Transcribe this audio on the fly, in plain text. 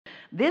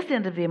This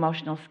end of the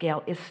emotional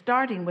scale is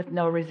starting with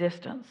no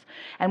resistance.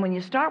 And when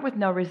you start with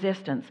no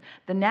resistance,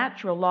 the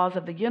natural laws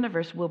of the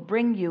universe will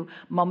bring you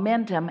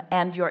momentum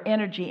and your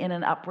energy in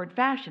an upward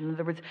fashion. In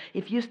other words,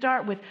 if you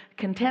start with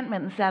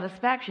contentment and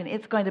satisfaction,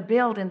 it's going to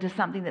build into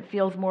something that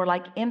feels more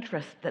like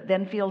interest, that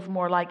then feels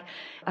more like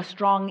a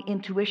strong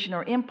intuition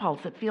or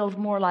impulse. It feels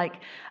more like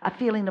a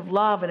feeling of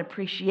love and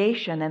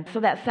appreciation. And so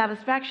that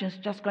satisfaction is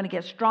just going to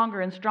get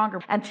stronger and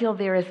stronger until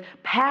there is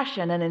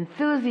passion and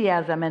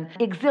enthusiasm and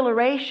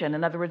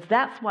exhilaration. In other words,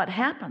 that's what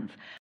happens.